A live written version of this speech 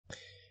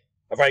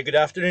A very good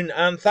afternoon,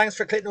 and thanks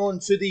for clicking on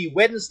to the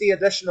Wednesday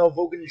edition of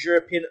Vogan's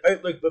European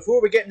Outlook.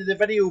 Before we get into the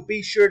video,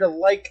 be sure to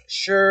like,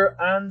 share,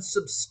 and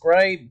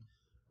subscribe.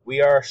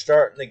 We are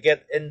starting to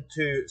get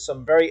into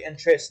some very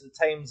interesting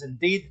times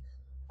indeed,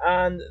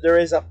 and there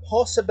is a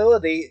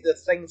possibility that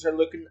things are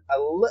looking a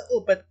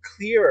little bit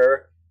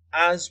clearer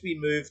as we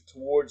move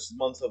towards the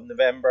month of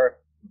November,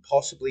 and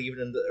possibly even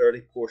in the early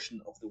portion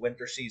of the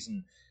winter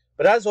season.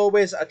 But as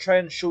always, I try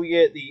and show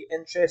you the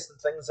interesting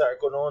things that are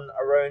going on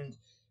around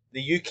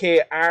the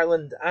UK,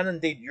 Ireland, and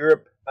indeed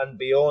Europe and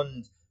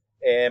beyond.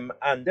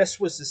 And this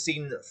was the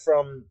scene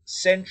from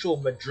central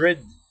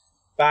Madrid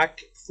back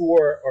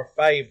 4 or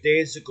 5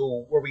 days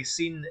ago, where we've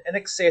seen in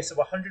excess of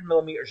 100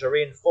 millimetres of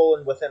rain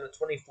falling within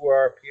a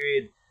 24-hour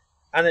period.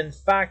 And in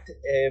fact,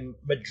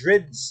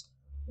 Madrid's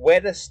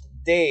wettest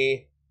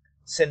day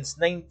since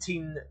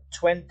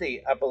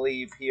 1920, I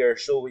believe, here.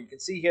 So you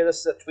can see here, this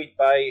is a tweet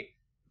by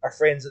our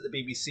friends at the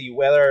BBC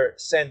Weather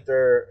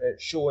Centre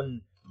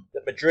showing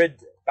that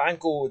Madrid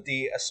Banco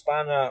de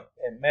España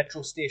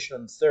metro station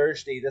on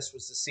Thursday. This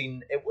was the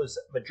scene. It was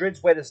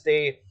Madrid's wettest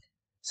day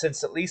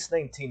since at least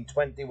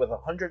 1920, with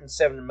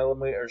 107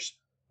 millimetres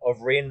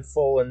of rain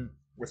falling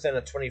within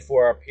a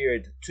 24-hour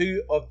period.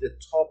 2 of the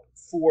top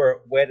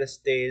 4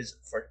 wettest days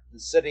for the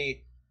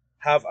city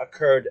have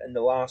occurred in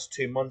the last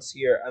 2 months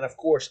here. And of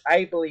course,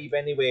 I believe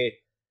anyway,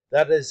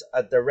 that is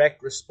a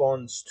direct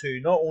response to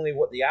not only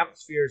what the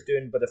atmosphere is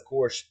doing, but of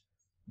course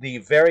the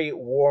very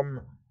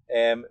warm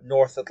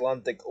North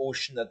Atlantic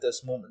Ocean at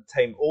this moment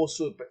in time.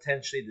 Also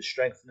potentially the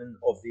strengthening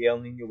of the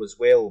El Nino as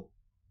well.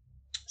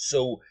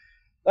 So,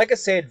 like I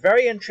said,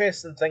 very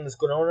interesting things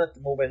going on at the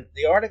moment.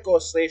 The Arctic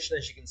Oscillation,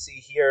 as you can see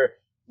here,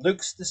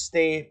 looks to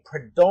stay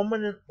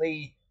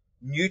predominantly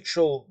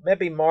neutral,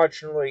 maybe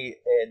marginally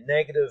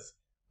negative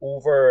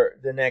over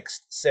the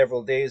next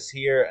several days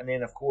here. And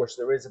then, of course,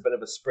 there is a bit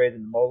of a spread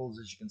in the models,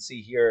 as you can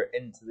see here,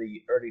 into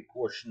the early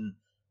portion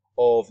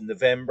of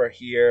November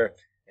here.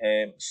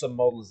 Some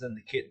models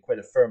indicate quite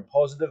a firm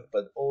positive,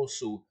 but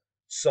also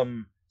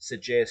some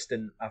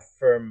suggesting a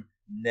firm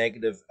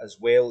negative as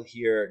well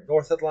here.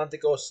 North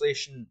Atlantic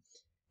Oscillation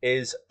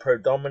is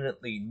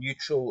predominantly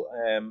neutral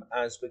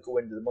as we go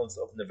into the month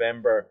of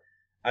November,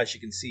 as you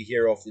can see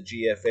here off the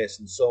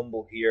GFS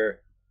ensemble here,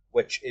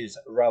 which is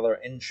rather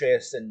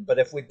interesting. But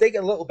if we dig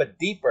a little bit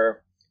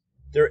deeper,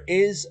 there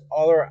is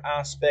other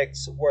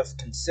aspects worth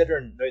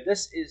considering. Now,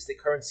 this is the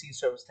current sea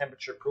surface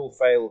temperature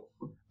profile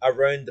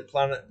around the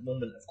planet at the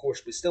moment. Of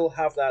course, we still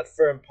have that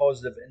firm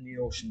positive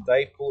Indian Ocean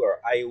dipole, or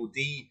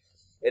IOD.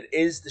 It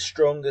is the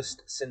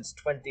strongest since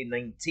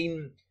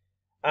 2019,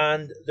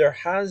 and there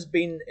has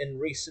been in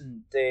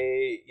recent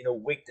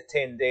week to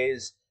 10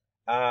 days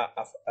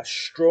a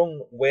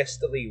strong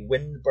westerly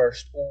wind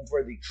burst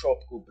over the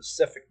tropical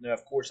Pacific. Now,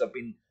 of course, I've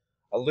been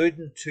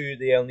alluding to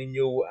the El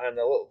Nino and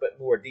a little bit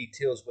more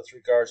details with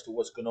regards to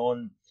what's going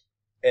on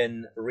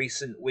in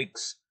recent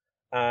weeks,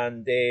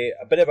 and a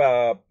bit of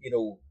a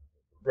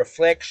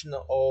reflection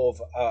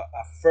of a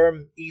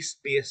firm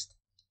east-based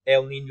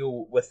El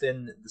Nino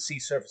within the sea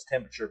surface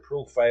temperature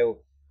profile.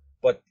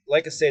 But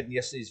like I said in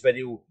yesterday's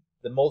video,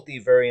 the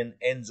multivariant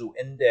ENSO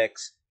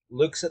index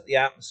looks at the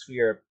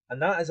atmosphere,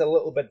 and that is a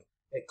little bit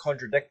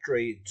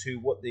contradictory to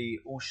what the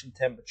ocean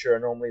temperature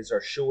anomalies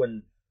are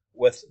showing,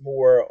 with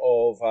more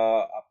of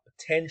a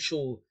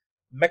potential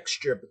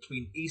mixture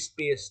between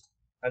east-based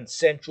and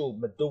central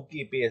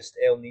Madoki-based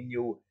El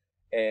Nino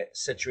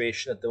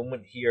situation at the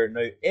moment here.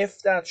 Now, if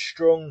that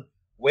strong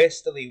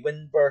westerly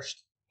wind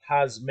burst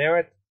has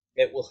merit,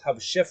 it will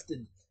have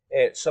shifted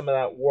some of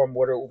that warm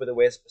water over the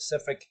West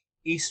Pacific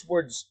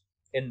eastwards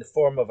in the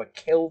form of a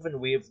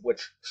Kelvin wave,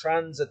 which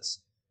transits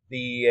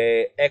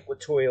the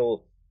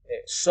equatorial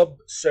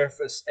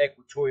subsurface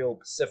equatorial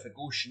Pacific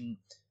Ocean.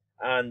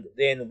 And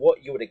then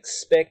what you would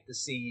expect to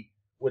see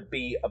would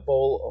be a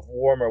ball of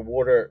warmer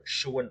water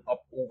showing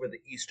up over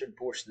the eastern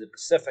portion of the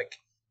Pacific.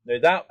 Now,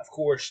 that, of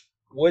course,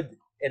 would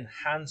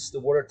enhance the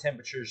water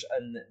temperatures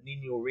in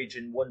Nino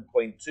region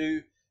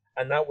 1.2,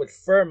 and that would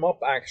firm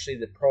up actually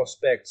the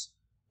prospects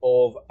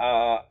of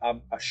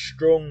a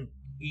strong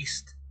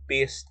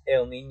east-based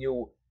El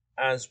Nino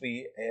as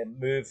we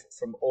move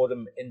from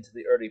autumn into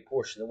the early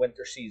portion of the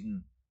winter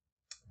season.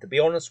 To be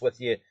honest with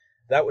you,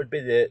 that would be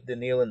the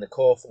nail in the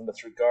coffin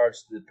with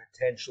regards to the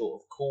potential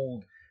of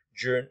cold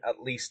during at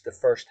least the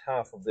first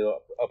half of the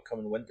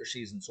upcoming winter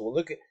season. So we'll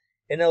look at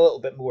in a little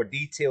bit more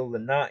detail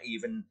than that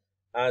even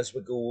as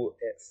we go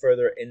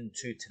further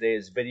into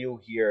today's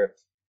video here.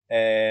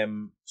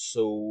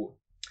 So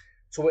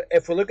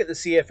if we look at the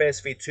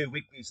CFSV2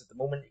 weeklies at the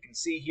moment, you can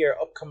see here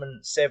upcoming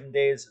 7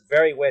 days,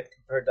 very wet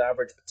compared to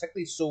average,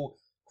 particularly so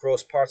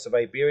across parts of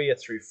Iberia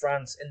through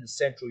France into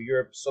Central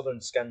Europe, southern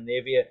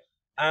Scandinavia,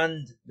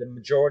 and the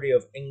majority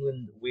of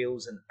England,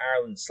 Wales and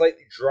Ireland.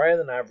 Slightly drier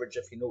than average,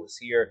 if you notice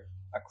here,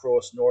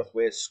 across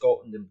northwest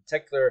Scotland in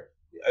particular,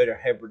 the Outer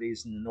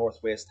Hebrides and the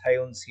northwest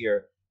Highlands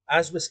here.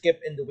 As we skip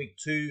into week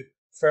 2,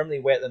 firmly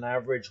wet than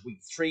average.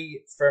 Week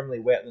 3, firmly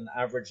wet than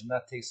average, and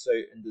that takes us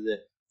out into the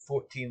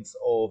 14th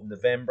of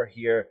November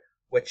here,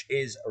 which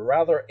is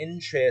rather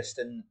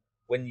interesting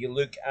when you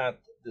look at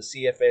the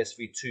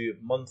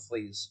CFSV2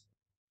 monthlies.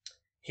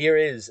 Here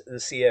is the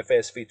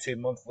CFSV2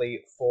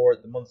 monthly for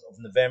the month of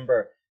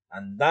November,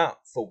 and that,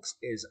 folks,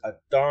 is a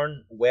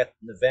darn wet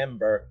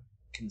November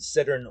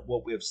considering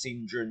what we have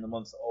seen during the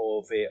month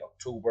of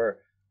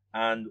October,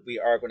 and we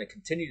are going to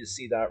continue to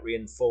see that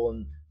rain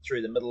falling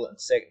through the middle and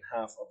second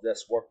half of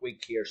this work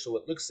week here. So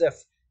it looks as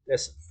if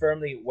this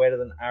firmly wetter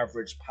than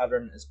average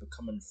pattern is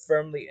becoming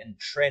firmly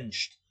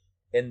entrenched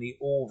in the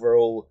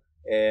overall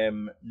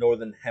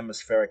northern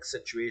hemispheric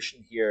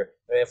situation here.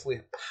 Now, if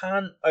we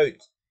pan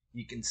out,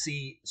 you can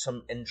see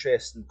some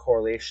interesting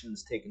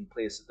correlations taking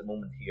place at the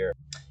moment here.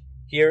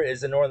 Here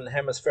is the northern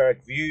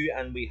hemispheric view,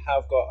 and we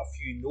have got a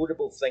few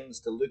notable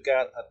things to look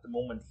at the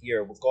moment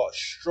here. We've got a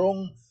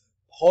strong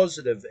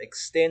positive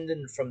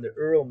extending from the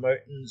Ural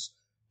Mountains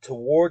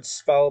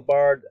towards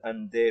Svalbard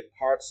and the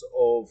parts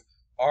of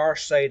our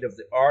side of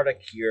the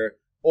Arctic here.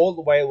 All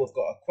the while we've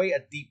got quite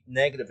a deep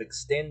negative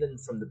extending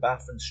from the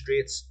Baffin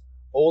Straits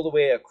all the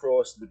way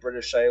across the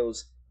British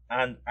Isles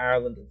and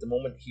Ireland at the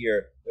moment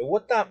here. Now,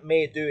 what that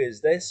may do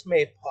is this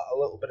may put a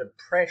little bit of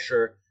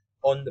pressure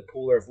on the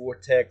polar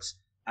vortex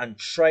and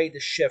try to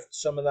shift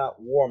some of that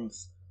warmth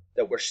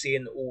that we're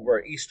seeing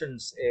over eastern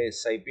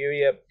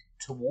Siberia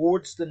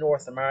towards the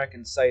North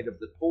American side of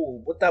the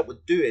pole. What that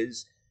would do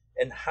is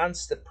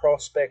enhance the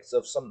prospects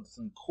of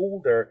something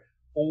colder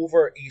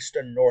over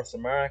eastern North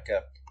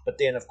America. But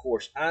then, of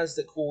course, as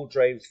the cold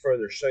drives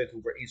further south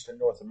over eastern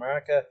North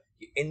America,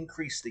 you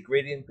increase the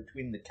gradient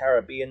between the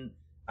Caribbean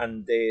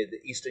and the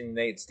eastern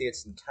United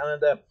States and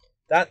Canada.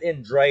 That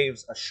then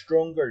drives a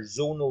stronger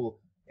zonal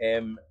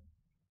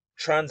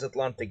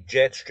transatlantic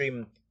jet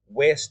stream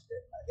west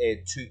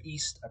to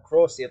east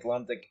across the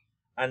Atlantic,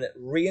 and it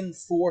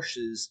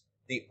reinforces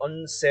the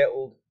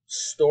unsettled,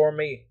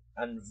 stormy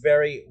and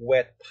very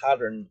wet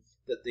pattern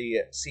that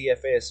the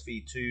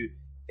CFSV2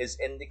 is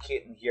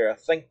indicating here. I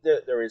think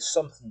that there is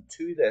something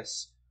to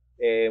this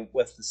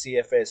with the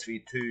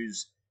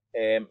CFSV2's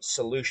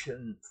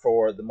solution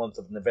for the month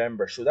of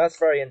November. So that's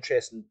very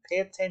interesting. Pay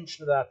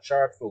attention to that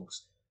chart,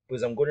 folks,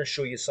 because I'm going to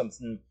show you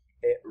something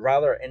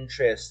rather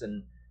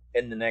interesting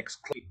in the next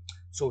clip.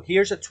 So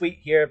here's a tweet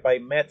here by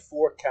Met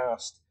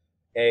Forecast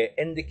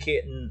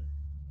indicating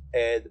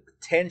the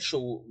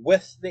potential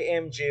with the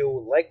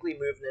MJO likely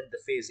moving into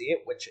phase 8,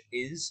 which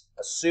is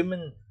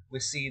assuming we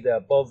see the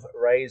above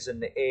rise in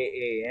the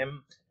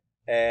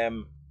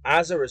AAM.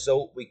 As a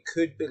result, we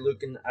could be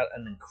looking at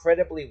an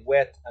incredibly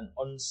wet and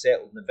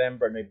unsettled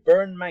November. Now,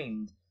 bear in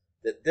mind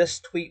that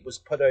this tweet was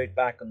put out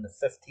back on the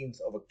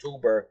 15th of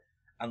October,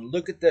 and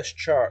look at this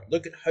chart.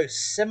 Look at how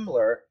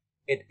similar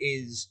it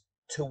is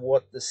to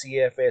what the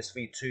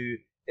CFSV2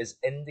 is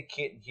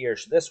indicating here.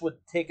 So this would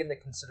take into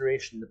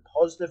consideration the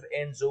positive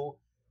ENSO,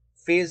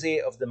 phase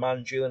 8 of the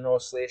Manjulian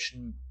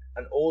oscillation,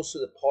 and also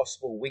the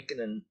possible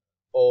weakening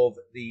of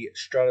the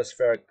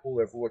stratospheric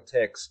polar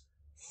vortex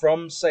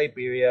from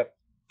Siberia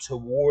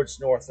towards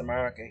North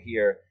America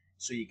here.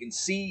 So you can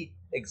see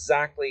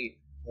exactly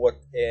what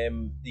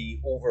the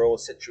overall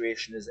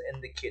situation is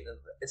indicating.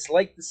 It's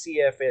like the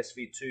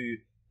CFSV2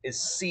 is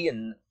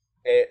seeing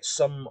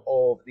some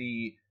of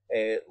the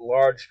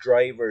large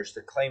drivers,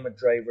 the climate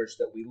drivers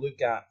that we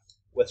look at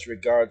with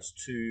regards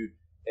to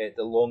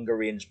the longer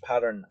range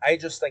pattern. I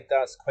just think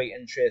that's quite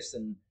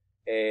interesting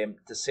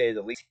to say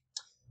the least.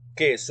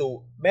 Okay,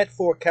 so Met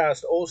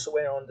Forecast also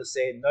went on to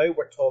say, now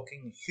we're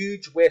talking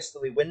huge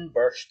westerly wind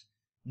burst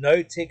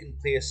now taking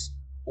place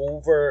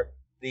over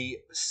the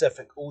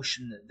Pacific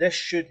Ocean. This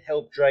should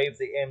help drive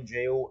the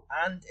MJO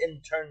and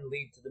in turn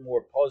lead to the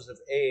more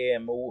positive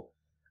AAMO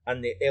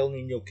and the El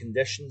Nino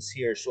conditions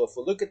here. So if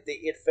we look at the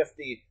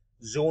 850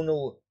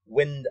 zonal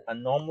wind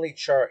anomaly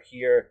chart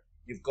here,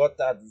 you've got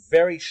that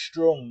very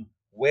strong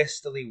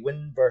westerly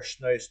wind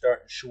burst now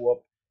starting to show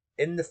up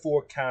in the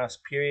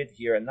forecast period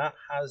here, and that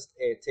has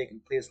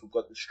taken place. We've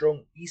got the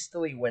strong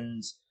easterly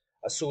winds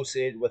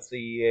associated with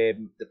the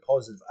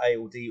positive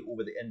IOD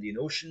over the Indian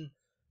Ocean,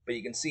 but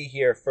you can see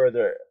here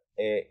further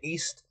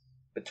east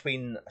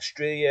between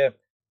Australia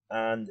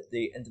and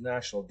the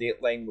international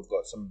dateline, we've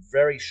got some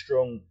very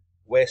strong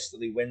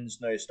westerly winds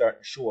now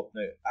starting to show up.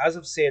 Now, as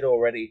I've said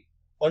already,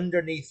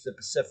 underneath the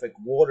Pacific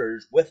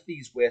waters with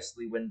these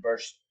westerly wind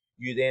bursts,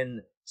 you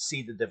then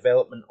see the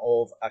development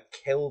of a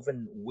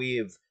Kelvin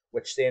wave,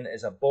 which then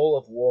is a ball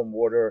of warm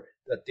water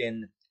that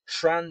then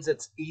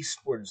transits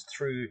eastwards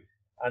through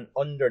and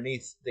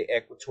underneath the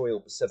equatorial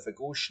Pacific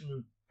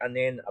Ocean. And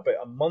then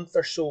about a month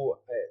or so,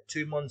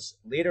 2 months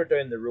later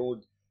down the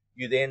road,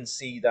 you then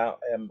see that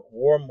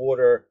warm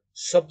water,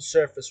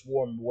 subsurface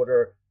warm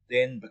water,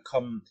 then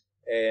become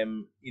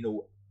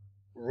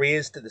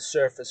raised to the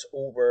surface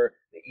over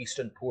the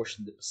eastern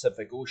portion of the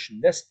Pacific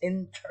Ocean. This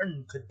in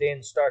turn could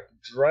then start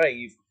to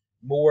drive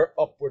more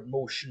upward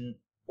motion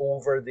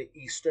over the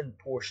eastern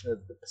portion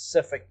of the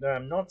Pacific. Now,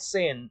 I'm not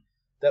saying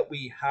that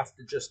we have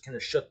to just kind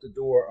of shut the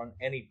door on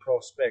any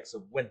prospects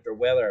of winter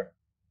weather.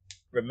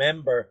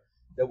 Remember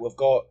that we've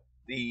got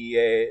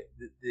the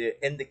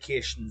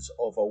indications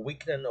of a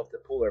weakening of the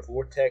polar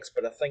vortex,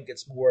 but I think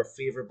it's more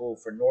favorable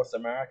for North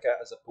America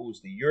as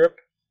opposed to Europe.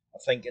 I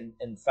think,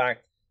 in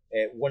fact,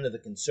 one of the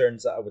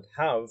concerns that I would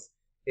have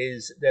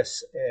is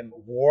this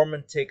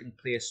warming taking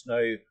place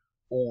now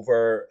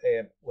over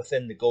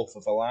within the Gulf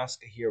of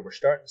Alaska here. We're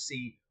starting to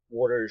see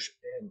waters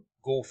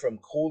go from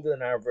colder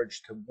than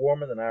average to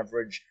warmer than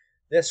average.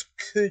 This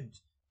could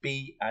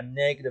be a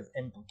negative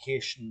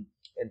implication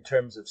in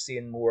terms of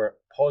seeing more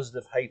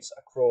positive heights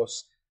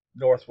across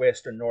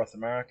northwestern North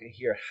America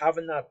here.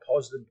 Having that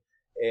positive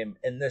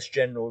in this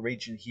general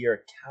region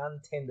here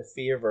can tend to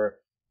favour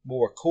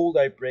more cold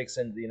outbreaks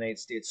into the United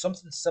States,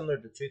 something similar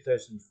to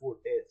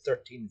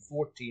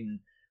 2013-14,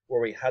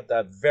 where we had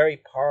that very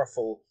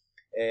powerful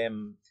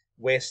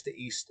west to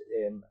east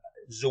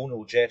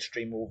zonal jet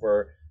stream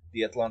over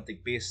the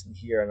Atlantic basin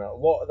here, and a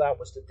lot of that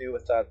was to do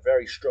with that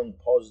very strong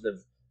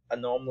positive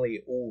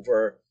anomaly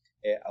over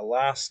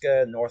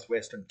Alaska,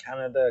 northwestern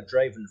Canada,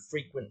 driving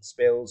frequent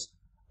spells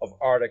of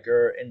Arctic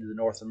air into the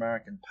North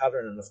American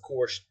pattern. And of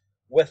course,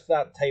 with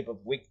that type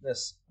of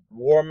weakness,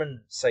 warming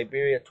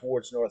Siberia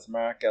towards North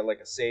America, like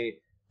I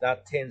say,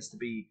 that tends to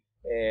be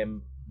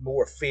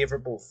more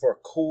favourable for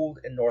cold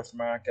in North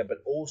America,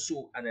 but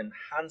also an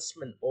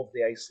enhancement of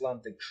the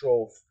Icelandic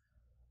trough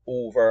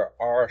over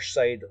our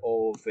side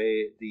of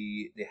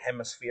the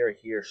hemisphere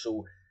here.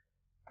 So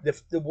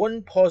the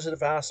one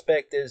positive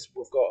aspect is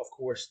we've got, of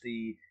course,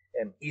 the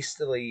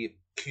easterly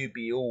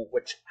PDO,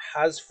 which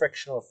has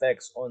frictional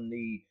effects on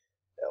the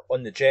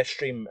jet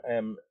stream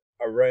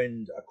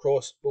around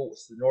across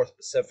both the North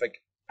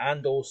Pacific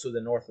and also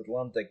the North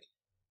Atlantic.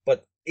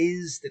 But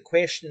the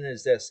question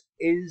is this: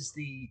 is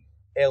the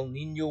El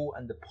Nino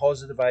and the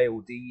positive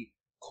IOD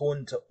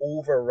going to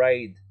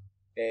override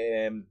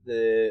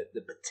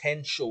the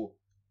potential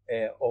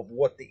of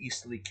what the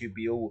easterly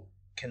PDO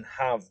can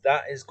have?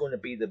 That is going to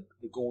be the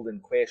golden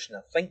question.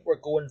 I think we're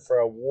going for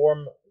a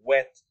warm,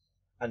 wet,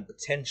 and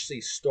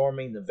potentially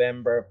stormy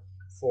November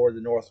for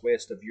the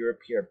northwest of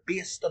Europe here,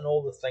 based on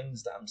all the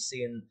things that I'm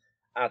seeing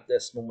at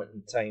this moment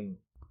in time.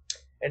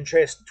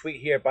 Interesting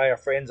tweet here by our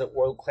friends at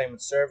World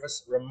Climate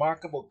Service.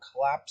 Remarkable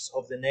collapse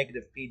of the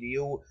negative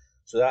PDO.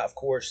 So that, of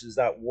course, is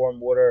that warm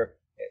water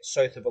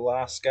south of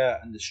Alaska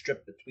and the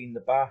strip between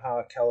the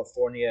Baja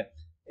California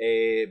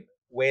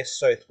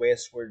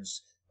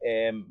west-southwestwards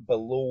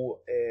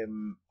below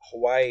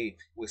Hawaii.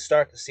 We'll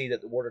start to see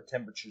that the water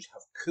temperatures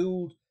have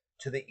cooled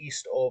to the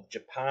east of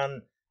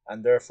Japan,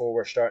 and therefore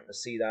we're starting to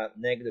see that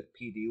negative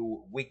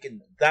PDO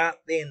weaken.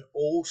 That then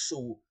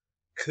also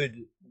could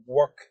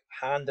work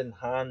hand in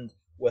hand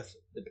with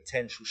the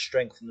potential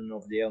strengthening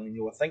of the El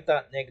Nino. I think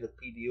that negative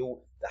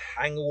PDO, the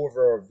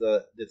hangover of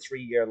the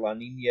 3-year La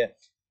Nina,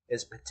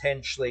 is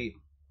potentially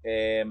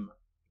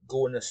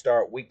going to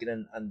start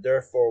weakening, and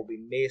therefore we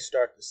may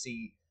start to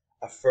see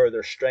a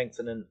further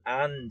strengthening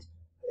and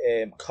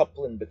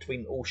coupling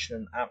between ocean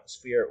and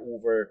atmosphere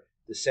over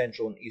the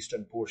central and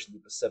eastern portion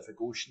of the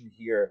Pacific Ocean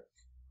here.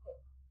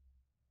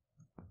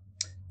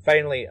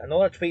 Finally,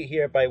 another tweet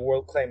here by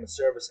World Climate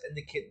Service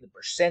indicating the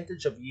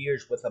percentage of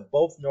years with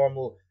above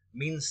normal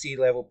mean sea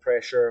level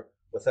pressure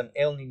with an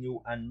El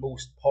Nino and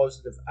most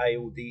positive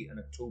IOD in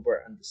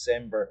October and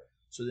December.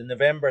 So the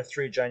November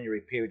through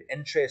January period.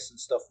 Interesting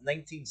stuff.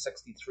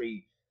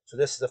 1963. So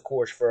this is, of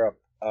course, for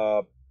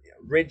a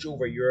ridge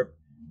over Europe,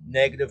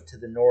 negative to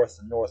the north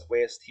and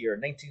northwest here.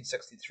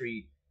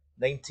 1963,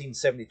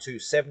 1972,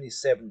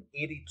 77,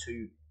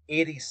 82,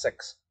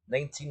 86,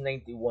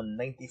 1991,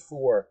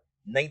 94,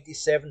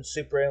 97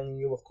 Super El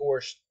Nino, of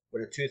course,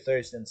 with a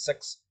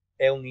 2006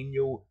 El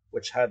Nino,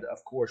 which had,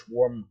 of course,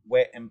 warm,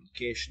 wet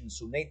implications.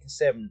 So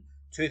 97,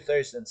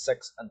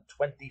 2006, and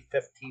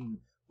 2015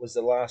 was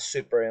the last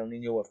Super El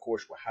Nino. Of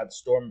course, we had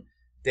Storm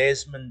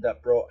Desmond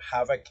that brought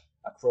havoc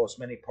across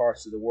many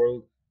parts of the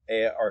world,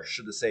 or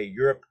should I say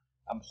Europe.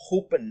 I'm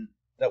hoping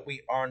that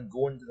we aren't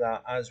going to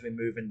that as we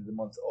move into the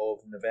month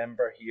of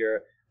November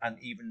here, and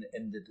even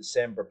in the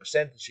December.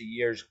 Percentage of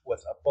years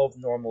with above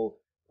normal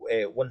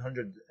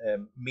 100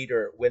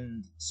 meter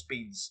wind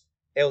speeds,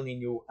 El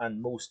Nino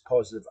and most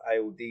positive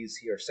IODs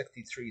here: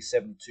 63,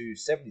 72,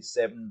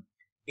 77,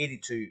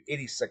 82,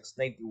 86,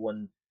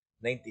 91,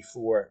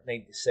 94,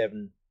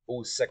 97,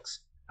 06,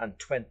 and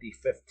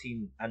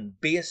 2015.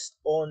 And based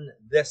on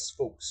this,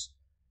 folks,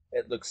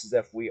 it looks as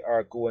if we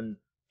are going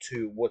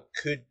to what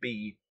could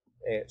be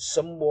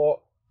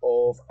somewhat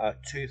of a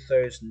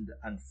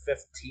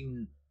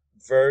 2015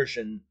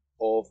 version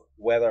of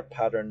weather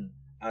pattern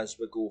as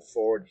we go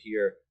forward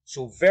here.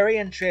 So very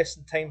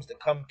interesting times to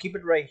come. Keep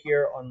it right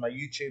here on my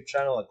YouTube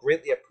channel. I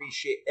greatly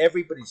appreciate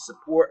everybody's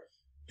support.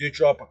 Do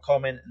drop a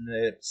comment in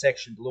the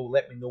section below.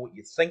 Let me know what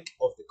you think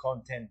of the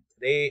content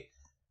today,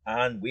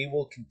 and we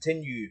will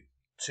continue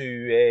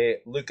to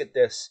look at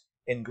this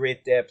in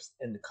great depth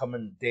in the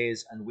coming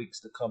days and weeks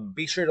to come.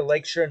 Be sure to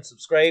like, share, and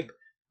subscribe,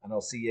 and I'll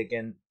see you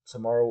again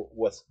tomorrow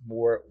with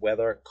more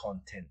weather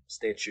content.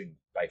 Stay tuned.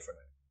 Bye for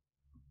now.